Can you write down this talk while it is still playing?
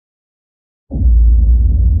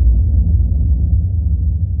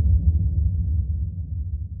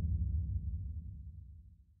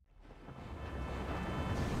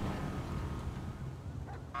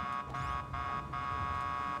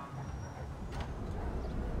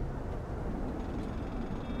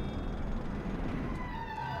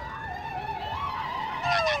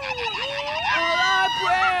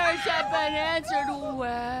answered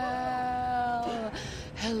well.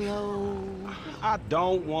 Hello. I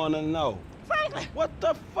don't want to know. Franklin! What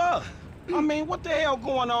the fuck? I mean, what the hell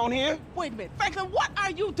going on here? Wait a minute. Franklin, what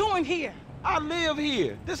are you doing here? I live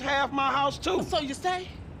here. This half my house, too. So you stay?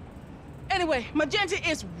 Anyway, Magenta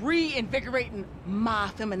is reinvigorating my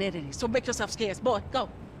femininity. So make yourself scarce. Boy, go.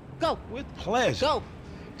 Go. With pleasure. Go.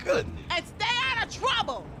 Goodness. And stay out of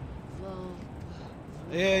trouble.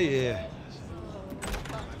 Yeah.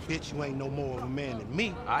 Bitch, you ain't no more of a man than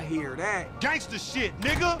me. I hear that. Gangsta shit,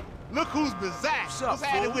 nigga. Look who's bizarre. What's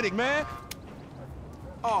at it fool? with it, man?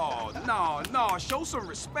 Oh, no. Show some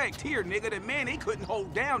respect here, nigga. The man, they couldn't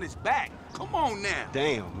hold down his back. Come on now.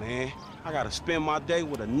 Damn, man. I gotta spend my day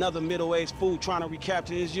with another middle-aged fool trying to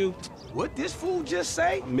recapture his youth. What this fool just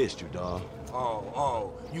say? I missed you, dawg.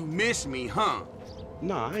 Oh, you miss me, huh?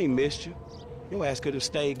 Nah, I ain't missed you. Your ass could have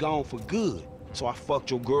stayed gone for good. So I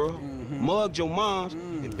fucked your girl, mugged your moms,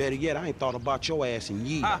 and better yet, I ain't thought about your ass in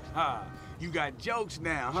years. Ha. You got jokes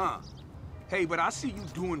now, huh? Hey, but I see you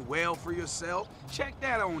doing well for yourself. Check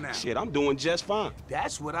that on out. Shit, I'm doing just fine.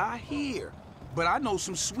 That's what I hear. But I know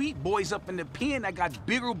some sweet boys up in the pen that got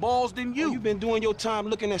bigger balls than you. Oh, you been doing your time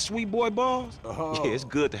looking at sweet boy balls? Oh. Yeah, it's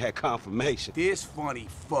good to have confirmation. This funny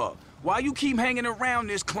fuck. Why you keep hanging around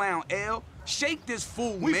this clown, L? Shake this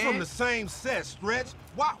fool, We man. from the same set, Stretch.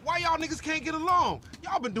 Why y'all niggas can't get along?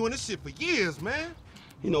 Y'all been doing this shit for years, man.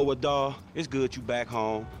 You know what, dawg? It's good you back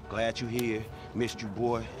home. Glad you here. Missed you,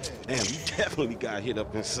 boy. Damn, you definitely got hit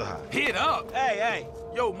up inside. Hit up? Hey.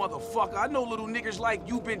 Yo, motherfucker, I know little niggas like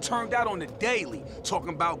you been turned out on the daily. Talking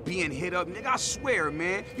about being hit up, nigga, I swear,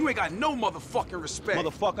 man. You ain't got no motherfucking respect.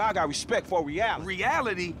 Motherfucker, I got respect for reality.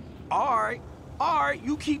 Reality? All right,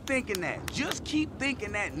 you keep thinking that. Just keep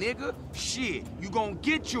thinking that, nigga. Shit, you gonna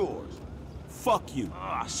get yours. Fuck you.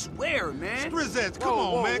 I swear, man. Strizzettes, come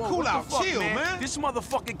on, man. Cool what the out. fuck, Chill, man. This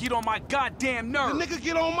motherfucker get on my goddamn The nerves. nigga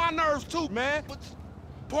get on my nerves, too, man. But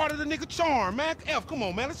part of the nigga charm, man. F, come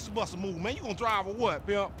on, man. Let's just bust a move, man. You gonna drive or what,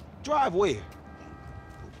 pimp? Drive where?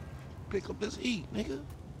 Pick up this heat, nigga.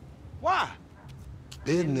 Why?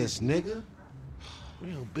 Business, nigga.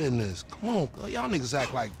 Real business. Come on, y'all niggas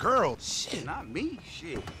act like girls. Shit. Not me,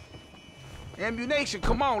 shit. Ammunition,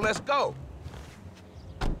 come on, let's go.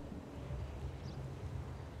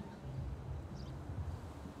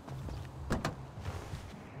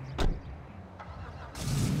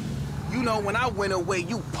 You know, when I went away,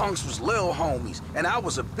 you punks was little homies, and I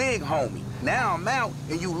was a big homie. Now I'm out,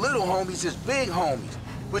 and you little homies is big homies.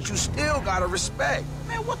 But you still gotta respect.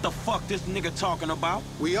 Man, what the fuck this nigga talking about?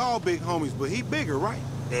 We all big homies, but he bigger, right?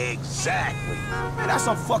 Exactly. Man, that's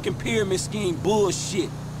some fucking pyramid scheme bullshit.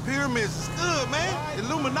 Pyramids is good, man.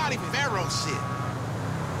 Illuminati pharaoh shit.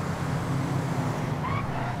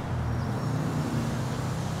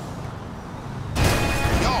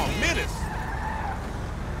 Y'all menace.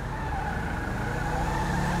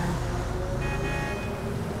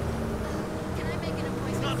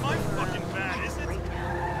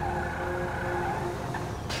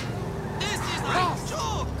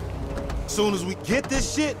 Soon as we get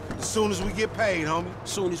this shit, as soon as we get paid, homie.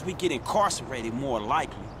 Soon as we get incarcerated, more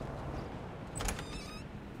likely.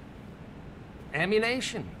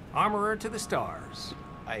 Ammunition. Armorer to the stars.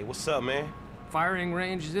 Hey, what's up, man? Firing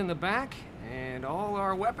range is in the back, and all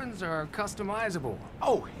our weapons are customizable.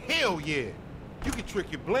 Oh, hell yeah. You can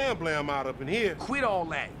trick your blam blam out up in here. Quit all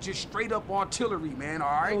that. Just straight up artillery, man, all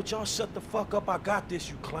right? Yo, y'all shut the fuck up. I got this,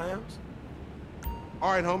 you clowns.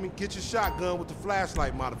 All right, homie, get your shotgun with the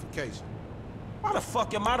flashlight modification. Why the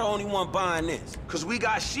fuck am I the only one buying this? Cause we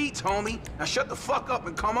got sheets, homie. Now shut the fuck up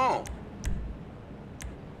and come on.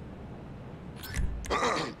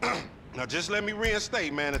 Now just let me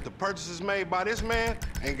reinstate, man, that the purchases made by this man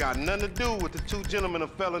ain't got nothing to do with the two gentlemen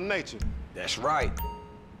of felon nature. That's right.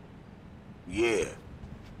 Yeah.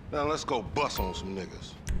 Now let's go bust on some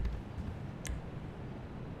niggas.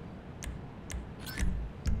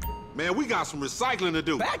 Man, we got some recycling to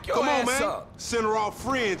do. Back your Come on, ass man. up. Send her off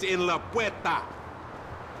friends in La Puerta.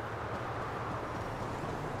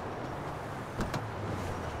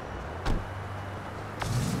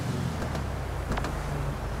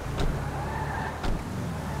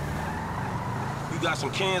 You got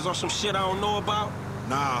some cans or some shit I don't know about?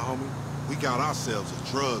 Nah, homie. We got ourselves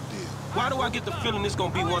a drug deal. Why do I get the feeling it's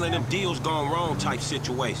gonna be one of them deals gone wrong type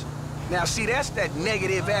situation? Now, see, that's that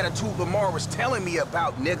negative attitude Lamar was telling me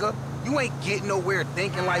about, nigga. You ain't getting nowhere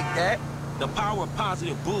thinking like that. The power of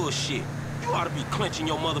positive bullshit. You ought to be clenching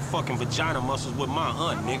your motherfucking vagina muscles with my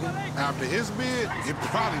aunt, nigga. After his bid, it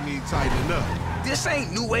probably need tightening up. This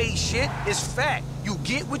ain't new age shit. It's fact. You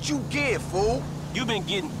get what you give, fool. You been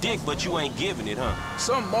getting dick, but you ain't giving it, huh?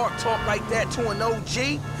 Some Mark talk like that to an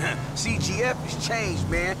OG? CGF has changed,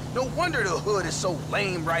 man. No wonder the hood is so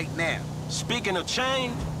lame right now. Speaking of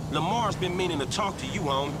change, Lamar's been meaning to talk to you,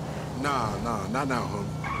 homie. Nah, not now,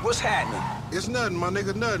 homie. What's happening? It's nothing, my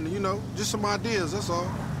nigga, nothing, you know. Just some ideas, that's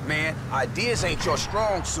all. Man, ideas ain't your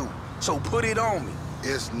strong suit, so put it on me.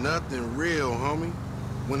 It's nothing real, homie.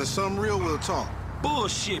 When it's something real, we'll talk.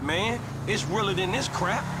 Bullshit, man. It's realer than this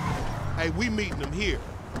crap. Hey, we meeting them here.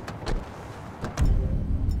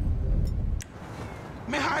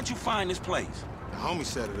 Man, how'd you find this place? The homie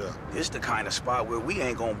set it up. This the kind of spot where we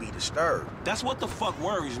ain't gonna be disturbed. That's what the fuck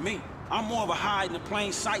worries me. I'm more of a hide in the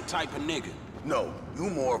plain sight type of nigga. No, you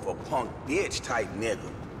more of a punk bitch type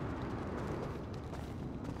nigga.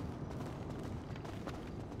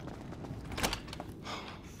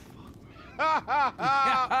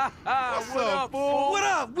 What's up, fool? What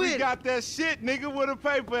up with We it? got that shit, nigga, with a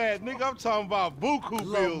paper at. Nigga, I'm talking about buku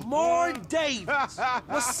bills. Lamar boy. Davis.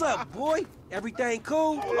 What's up, boy? Everything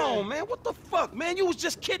cool? Hold on, man. What the fuck, man? You was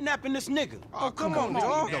just kidnapping this nigga. Oh, come on,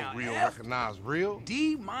 dog. You don't real recognize real.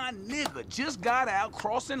 D, my nigga, just got out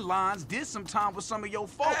crossing lines, did some time with some of your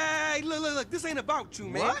folks. Hey, look. This ain't about you,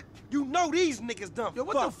 man. What? You know these niggas done Yo,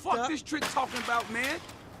 what the fucked fuck up. this trick talking about, man?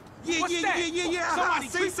 Yeah. What's that? Somebody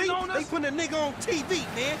See, creeping on they us? put a nigga on TV,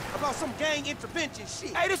 man, about some gang intervention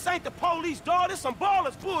shit. Hey, this ain't the police, dog. This some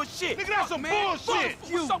ballers bullshit. Nigga, that's some man. bullshit. Fuck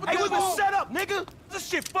you. What's up with Hey, we this been bull- set up, nigga. This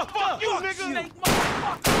shit fucked up. you, Fuck nigga. snake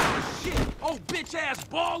motherfucker. Shit. Oh, bitch-ass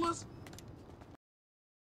ballers.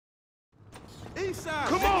 Eastside.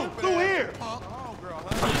 Come on, through here.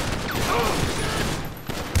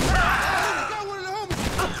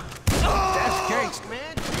 That's gangster,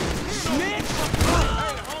 man.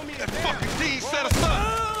 That fucking D set us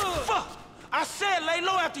up. Fuck. I said lay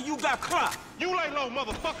low after you got clocked. You lay low,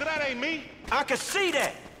 motherfucker. That ain't me. I can see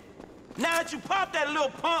that. Now that you popped that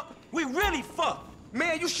little pump, we really fucked.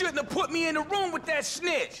 Man, you shouldn't have put me in the room with that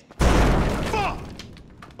snitch. Fuck.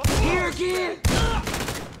 Here again?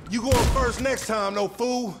 You going first next time, no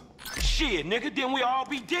fool. Shit, nigga, then we all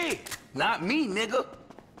be dead. Not me, nigga.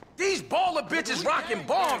 These baller bitches rocking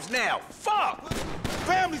bombs now. Fuck!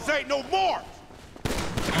 Families ain't no more.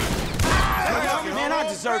 Man, I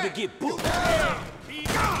deserve to get booked. Yo,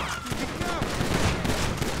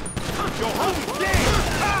 homie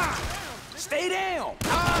dead. Stay down.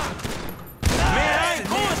 Man, I ain't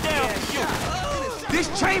going down for you. This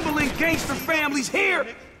Chamberlain gangster family's here.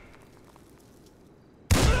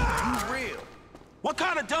 You real. What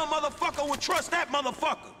kind of dumb motherfucker would trust that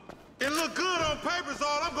motherfucker? It look good on paper is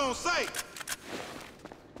all I'm gonna say.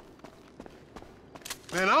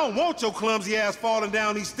 Man, I don't want your clumsy ass falling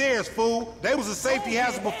down these stairs, fool. They was a safety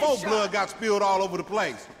hazard before blood got spilled all over the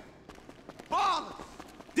place.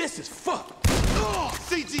 This is fucked.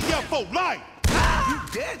 CGF for life. You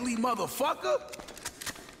deadly motherfucker.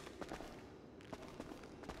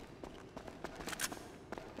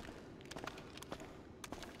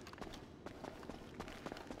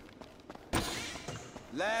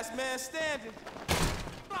 Last man standing.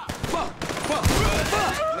 Fuck.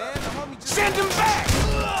 Man, the homie just... Send him back.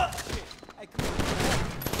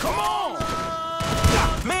 Come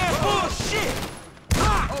on. Man, bullshit.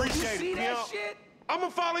 Oh, you Appreciate see it, that pimp. shit? I'ma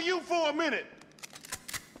follow you for a minute.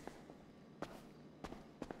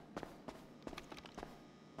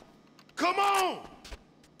 Come on!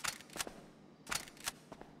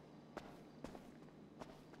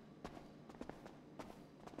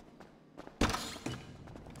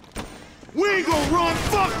 We ain't gonna run,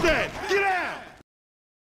 fuck that! Get out!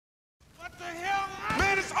 What the hell?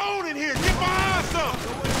 Man, it's on in here, get behind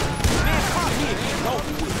something! Man, pop here, get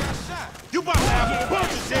over with. You about to have a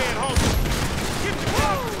bunch of dead homies.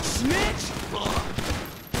 Snitch.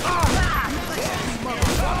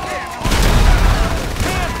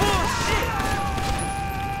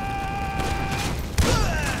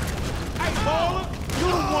 Hey, baller, you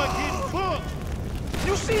the one getting booked.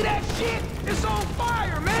 You see that shit? It's on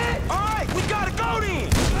fire, man. All right, we gotta go then.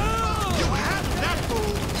 You have that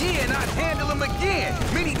fool. Yeah, and I'd handle him again.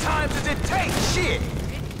 Many times as it takes. Shit.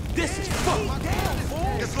 This is fucked.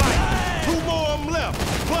 It's like 2 more of them left.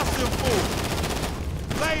 Bust them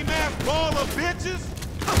fools. Lame ass baller bitches.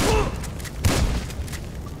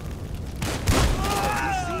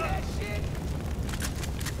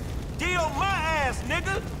 Deal my ass,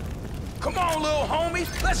 nigga. Come on, little homie.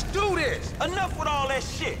 Let's do this. Enough with all that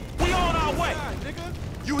shit. We on our way.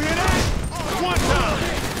 You hear that? One time.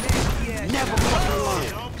 Never fucking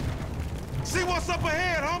lie. See what's up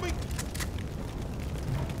ahead, homie.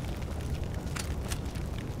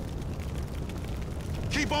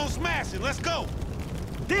 Keep on smashing. Let's go.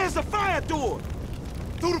 There's the fire door.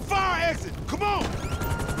 Through the fire exit. Come on.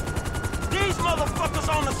 These motherfuckers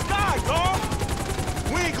on the sky, dog.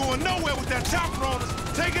 We ain't going nowhere with that chopper on us.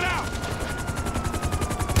 Take it out.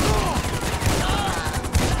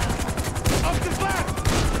 Up the ladder.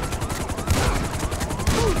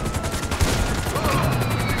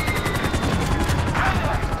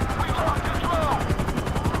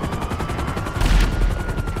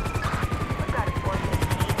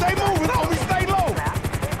 Stay moving, homie. Stay low.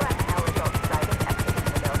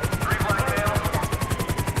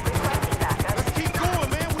 Let's keep going,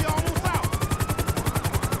 man. We almost out.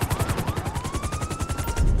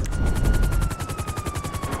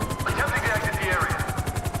 Attempting to exit the area.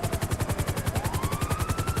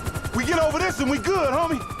 We get over this and we good,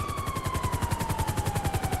 homie.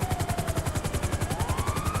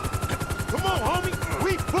 Come on, homie.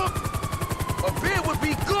 We booked. A bid would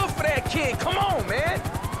be good for that kid. Come on, man.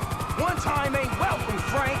 One time ain't welcome,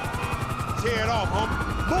 Frank. Tear it off, homie.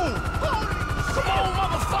 Move. Come on,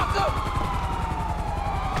 motherfucker.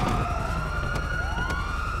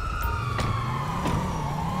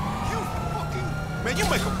 Man, you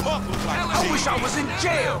make a punk look like a I wish I was in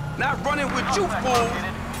jail, not running with you fools.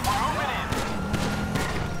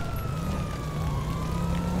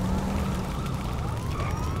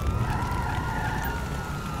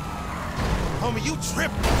 Homie, you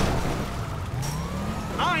tripping.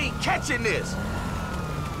 I ain't catching this.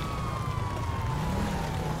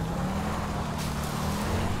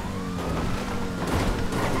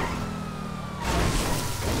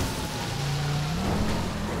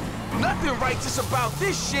 Nothing righteous about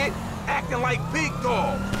this shit, acting like big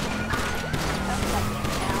dog.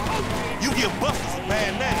 You give busters a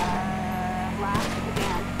bad name.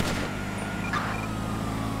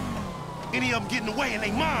 Any of them getting away and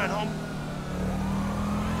they mine, homie.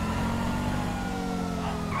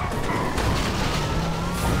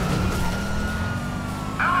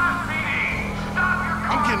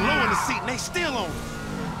 I'm getting low in the seat and they still on it.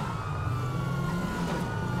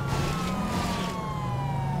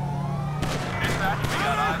 Dispatch, we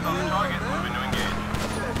got eyes on the target. Moving to engage.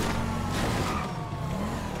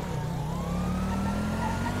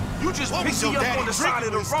 You just What was picked me your up daddy on the side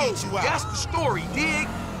of the drinking when he road. skeet you out? That's the story, dig?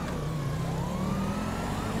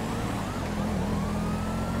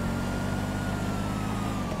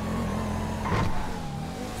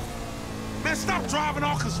 Man, stop driving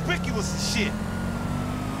all conspicuous and shit.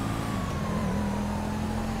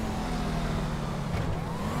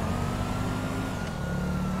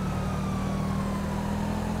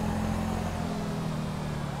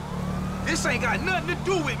 This ain't got nothing to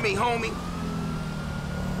do with me, homie.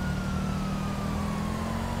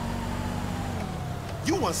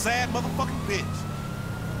 You one sad motherfucking bitch.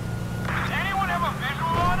 Does anyone have a visual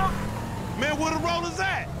on him? Man, where the rollers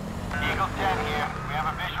at? Eagle 10 here. We have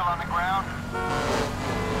a visual on the ground.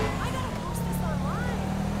 I gotta post this online.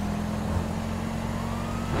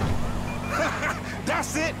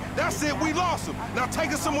 That's it. That's it. We lost him. Now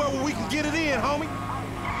take us somewhere where we can get it in, homie.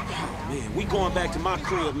 Man, we going back to my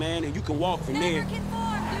crib, man, and you can walk from there. Never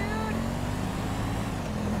conform, dude.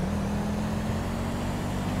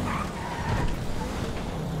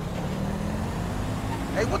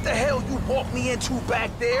 Hey, what the hell you walked me into back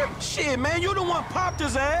there? Shit, man, you the one popped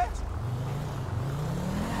his ass.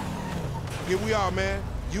 Here we are, man.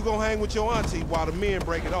 You gonna hang with your auntie while the men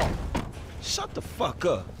break it off. Shut the fuck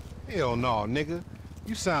up. Hell no, nigga.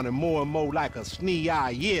 You sounding more and more like a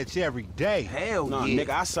snee-eye itch every day. Hell Nah, yeah. nigga,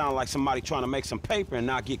 I sound like somebody trying to make some paper and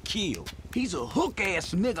not get killed. He's a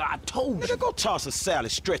hook-ass nigga, I told you. Nigga, go toss a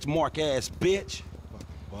salad, stretch mark ass bitch.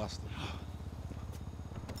 Buster.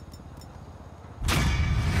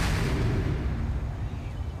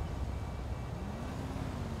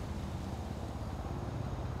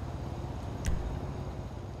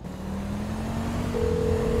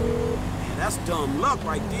 Man, that's dumb luck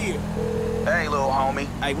right there. Hey, little homie.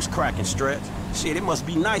 Hey, what's cracking, Stretch? Shit, it must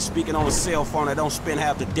be nice speaking on a cell phone that don't spend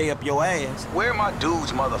half the day up your ass. Where my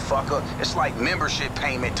dudes, motherfucker? It's like membership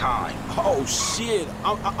payment time. Oh, shit.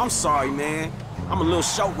 I'm sorry, man. I'm a little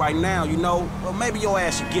short right now, you know? Well, maybe your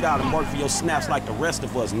ass should get out and work for your snaps like the rest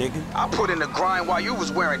of us, nigga. I put in the grind while you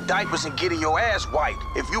was wearing diapers and getting your ass wiped.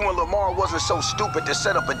 If you and Lamar wasn't so stupid to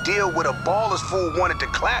set up a deal with a baller's fool wanted to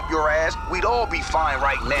clap your ass, we'd all be fine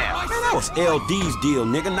right now. Man, that was LD's deal,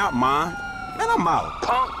 nigga, not mine. Man, I'm out.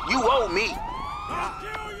 Punk, you owe me.